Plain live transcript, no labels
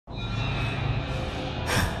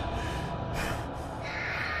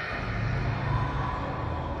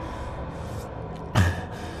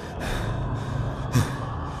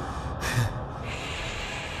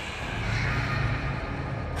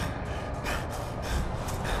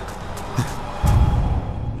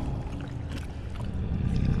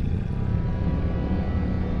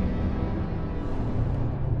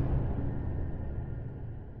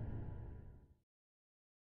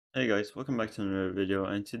Hey guys, welcome back to another video,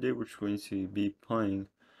 and today we're going to be playing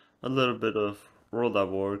a little bit of World at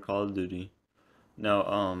War Call of Duty.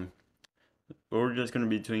 Now, what we're just going to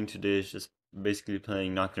be doing today is just basically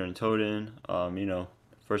playing Nacht der Untoten,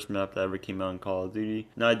 first map that ever came out in Call of Duty.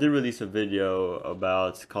 Now, I did release a video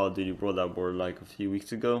about Call of Duty World at War like a few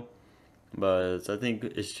weeks ago, but I think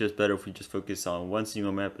it's just better if we just focus on one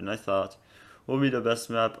single map, and I thought what would be the best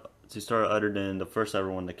map to start other than the first ever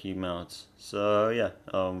one that came out. So yeah,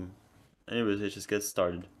 anyways, let's just get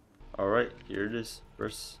started. Alright, here it is,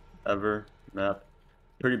 first ever map.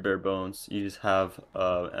 Pretty bare bones. You just have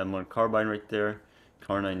M1 carbine right there,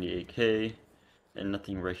 Kar 98K, and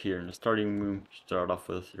nothing right here in the starting room. Start off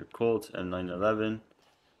with your Colt M911,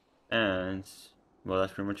 and well,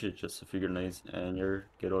 that's pretty much it. Just a few grenades and your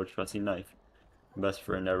good old trusty knife. Best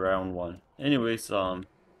friend at round one. Anyways, so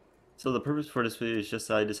the purpose for this video is just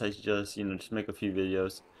I decided to just make a few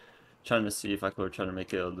videos, trying to see if I could try to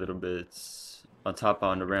make it a little bit on top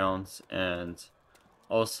on the rounds, and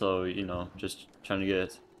also just trying to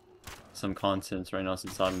get some content right now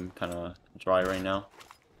since I'm kind of dry right now.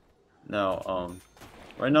 Now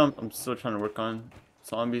right now I'm still trying to work on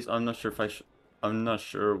zombies. I'm not sure if I'm not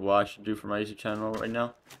sure what I should do for my YouTube channel right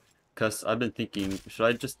now, because I've been thinking, should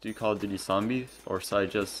I just do Call of Duty Zombies, or should I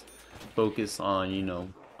just focus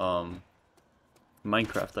on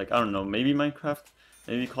Minecraft? Like, I don't know, maybe Minecraft,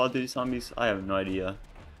 maybe Call of Duty Zombies, I have no idea.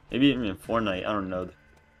 Maybe even Fortnite, I don't know.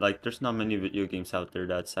 Like, there's not many video games out there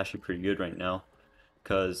that's actually pretty good right now,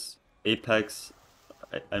 because Apex,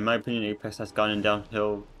 in my opinion, Apex has gotten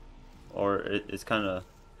downhill, or it's kind of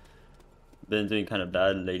been doing kind of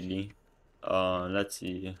bad lately. Let's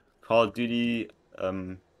see, Call of Duty,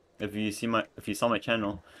 if you saw my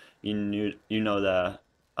channel, you know that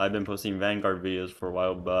I've been posting Vanguard videos for a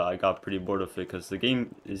while, but I got pretty bored of it because the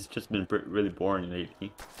game has just been really boring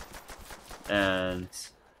lately. And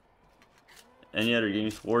any other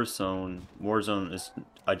games, Warzone is,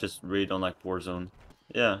 I just really don't like Warzone.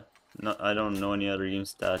 Yeah, no, I don't know any other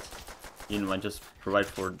games that I just provide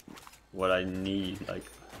for what I need. Like,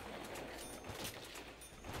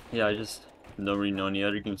 yeah, I just don't really know any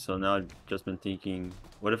other games. So now I've just been thinking,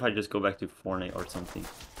 what if I just go back to Fortnite or something?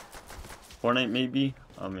 Fortnite maybe?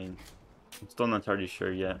 I mean, I'm still not entirely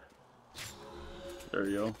sure yet. There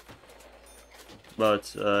we go.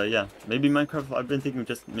 But yeah, maybe Minecraft. I've been thinking of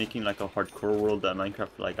just making like a hardcore world that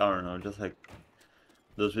Minecraft, like, I don't know, just like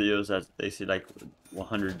those videos that they see like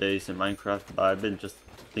 100 days in Minecraft. But I've been just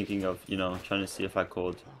thinking of trying to see if I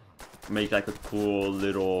could make like a cool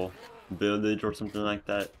little village or something like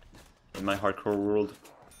that in my hardcore world.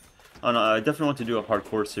 I don't know, I definitely want to do a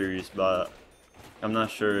hardcore series, but I'm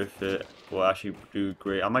not sure if it will actually do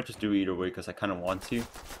great. I might just do it either way because I kind of want to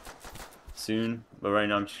soon, but right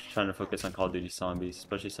now I'm just trying to focus on Call of Duty Zombies,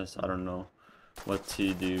 especially since I don't know what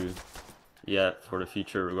to do yet for the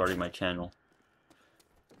future regarding my channel.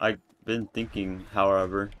 I've been thinking,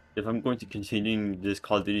 however, if I'm going to continue this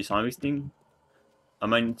Call of Duty Zombies thing, I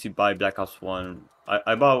might need to buy Black Ops 1.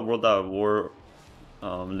 I bought World at War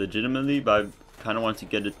legitimately, but I kind of want to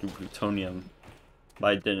get it through Plutonium, but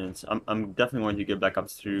I didn't. I'm definitely going to get Black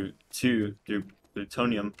Ops 2 through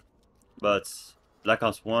Plutonium, but Black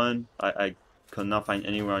Ops 1, I could not find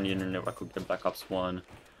anywhere on the internet where I could get Black Ops 1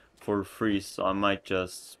 for free, so I might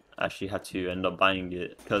just actually have to end up buying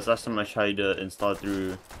it, because last time I tried to install it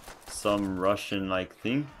through some Russian like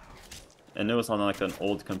thing, and it was on like an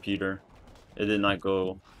old computer. It did not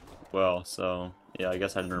go well, so yeah, I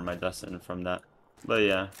guess I learned my lesson from that. But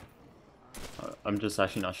yeah, I'm just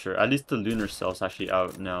actually not sure. At least the Lunar Cell is actually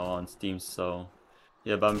out now on Steam, so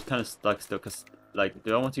yeah, but I'm kind of stuck still, because like,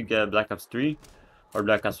 do I want to get Black Ops 3 or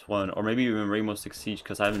Black Ops 1, or maybe even Rainbow Six Siege,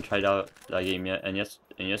 because I haven't tried out that game yet. And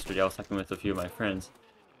yesterday I was talking with a few of my friends,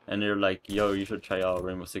 and they're like, yo, you should try out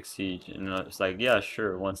Rainbow Six Siege, and I was like, yeah,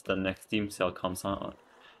 sure, once the next Steam sale comes on.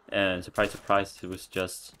 And surprise surprise, it was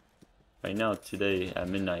just right now, today at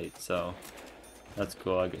midnight, so that's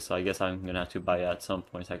cool. I guess I'm gonna have to buy it at some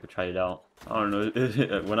point so I could try it out. I don't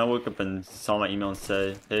know. When I woke up and saw my email and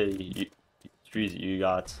said, hey, Streasy, you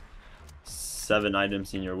got 7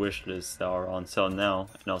 items in your wish list that are on sale now,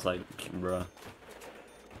 and I was like, bruh,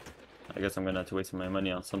 I guess I'm gonna have to waste my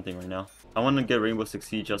money on something right now. I want to get Rainbow Six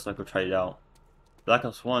Siege just so I could try it out. Black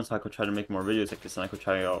Ops 1 so I could try to make more videos like this, and I could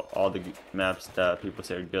try out all the maps that people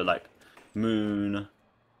say are good, like Moon,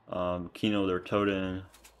 Kino der Toten.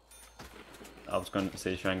 I was going to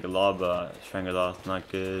say Shangri-La, but Shangri-La is not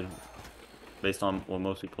good, based on what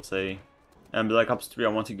most people say. And Black Ops 3, I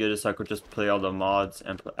want to get it so I could just play all the mods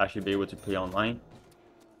and actually be able to play online.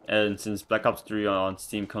 And since Black Ops 3 on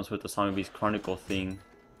Steam comes with the Zombie Chronicle thing,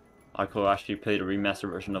 I could actually play the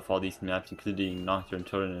remastered version of all these maps, including Nacht der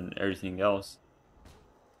Untoten and everything else.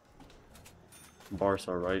 Bars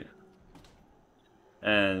are right.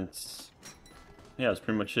 And yeah, that's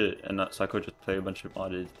pretty much it. And so I could just play a bunch of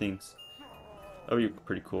modded things. That would be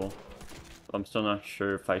pretty cool. I'm still not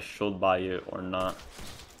sure if I should buy it or not.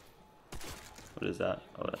 What is that?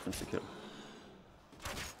 Oh, that's insecure.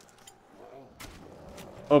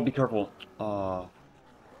 Oh, be careful. Alright,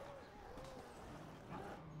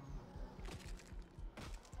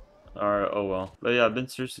 oh well. But yeah, I've been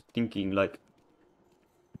seriously thinking, like,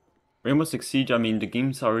 Rainbow Six Siege, I mean, the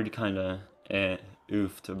game's already kinda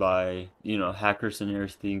oofed by, you know, hackers and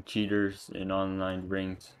everything, cheaters and online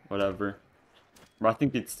rings, whatever. But I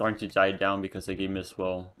think it's starting to die down because the game is,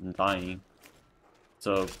 well, dying.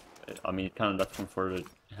 So, I mean, it kind of left room for the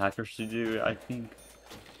hackers to do, I think.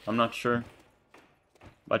 I'm not sure.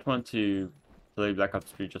 But I just want to play Black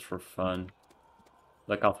Ops 3 just for fun.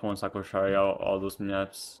 Black Ops 1, Psycho try out all those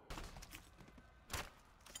maps.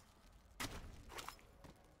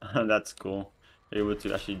 That's cool. You're able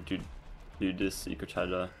to actually do this so you could try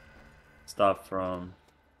to stop from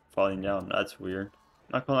falling down. That's weird.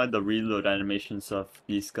 Not gonna lie, the reload animations of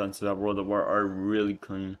these guns of World of War are really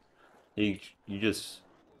clean. You just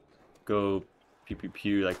go pew pew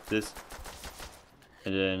pew like this,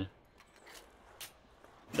 and then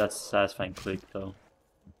that's a satisfying click though.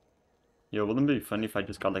 Yo, wouldn't it be funny if I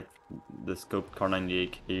just got like the scoped Car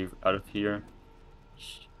 98K out of here?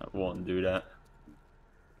 I won't do that.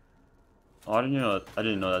 Oh, I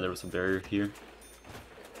didn't know that there was a barrier here.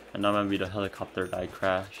 And that might be the helicopter that I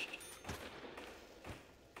crashed.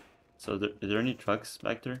 So is there any trucks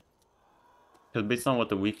back there? Because based on what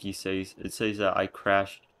the wiki says, it says that I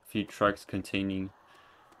crashed a few trucks containing,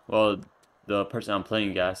 well, the person I'm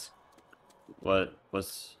playing as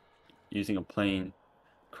was using a plane,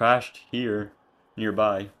 crashed here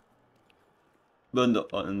nearby. But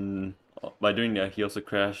by doing that, he also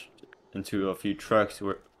crashed into a few trucks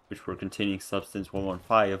which were containing substance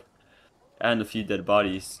 115 and a few dead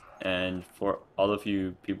bodies. And for all of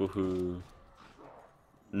you people who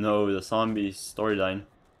know the zombies storyline,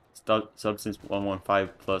 substance 115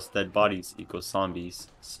 plus dead bodies equals zombies.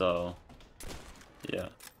 So yeah,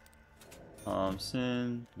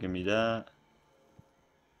 Thompson, give me that.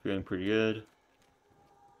 Feeling pretty good.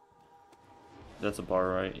 That's a bar,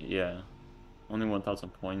 right? Yeah, only 1,000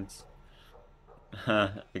 points.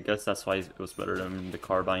 I guess that's why it was better than the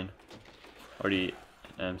carbine or the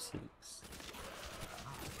M6.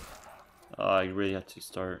 I really have to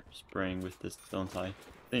start spraying with this, don't I? I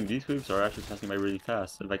think these waves are actually passing by really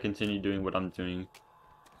fast. If I continue doing what I'm doing,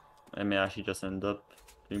 I may actually just end up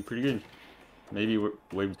doing pretty good. Maybe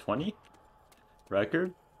wave 20?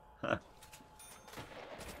 Record?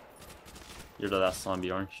 You're the last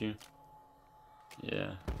zombie, aren't you?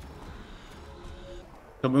 Yeah.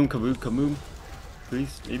 Kaboom, kaboom, kaboom.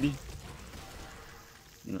 Please, maybe?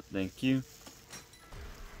 No, thank you.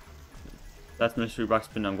 That's mystery box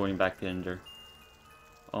spin. I'm going back to Ender.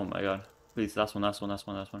 Oh my god. Please, last one, last one, last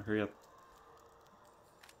one, last one. Hurry up.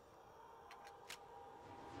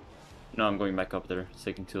 No, I'm going back up there. It's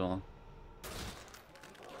taking too long.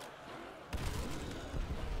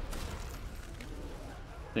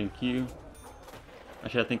 Thank you.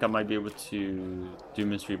 Actually, I think I might be able to do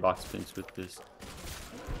mystery box spins with this.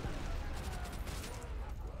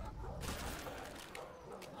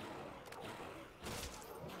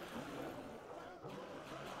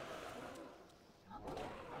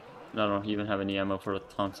 I don't even have any ammo for a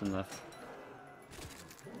Thompson left.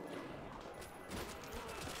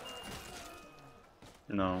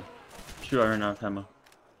 No. Sure, I ran out of ammo.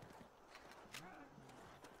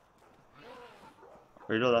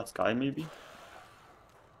 Right on that sky, maybe?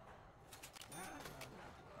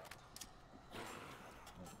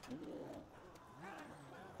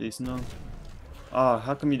 Please no. Ah,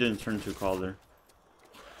 how come you didn't turn into a caller?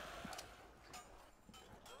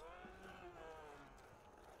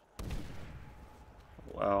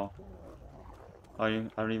 Wow. I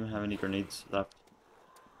don't even have any grenades left.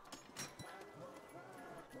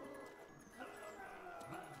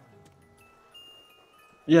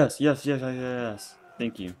 Yes, yes, yes, yes, yes.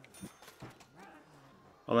 Thank you.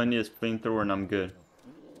 All I need is flamethrower and I'm good.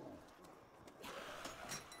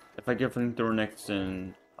 If I get flamethrower next,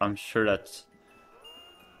 then I'm sure that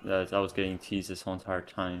I was getting teased this whole entire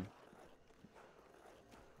time.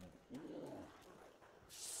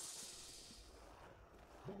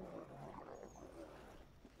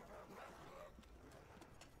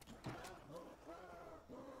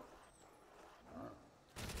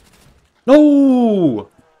 No!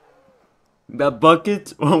 That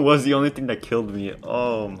bucket was the only thing that killed me.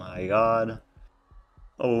 Oh my god.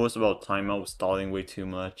 Oh, it was about time. I was stalling way too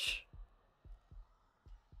much.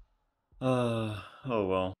 Oh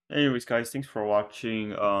well. Anyways, guys, thanks for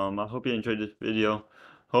watching. I hope you enjoyed this video.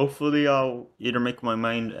 Hopefully, I'll either make my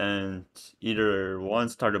mind and either one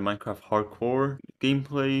start a Minecraft hardcore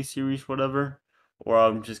gameplay series, whatever, or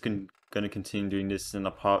I'm just gonna continue doing this in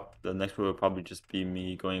the next video will probably just be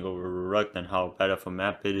me going over Rugged and how bad of a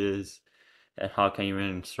map it is, and how can you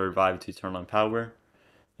even survive to turn on power.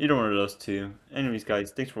 Either one of those two. Anyways,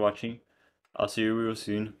 guys, thanks for watching. I'll see you real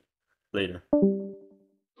soon. Later.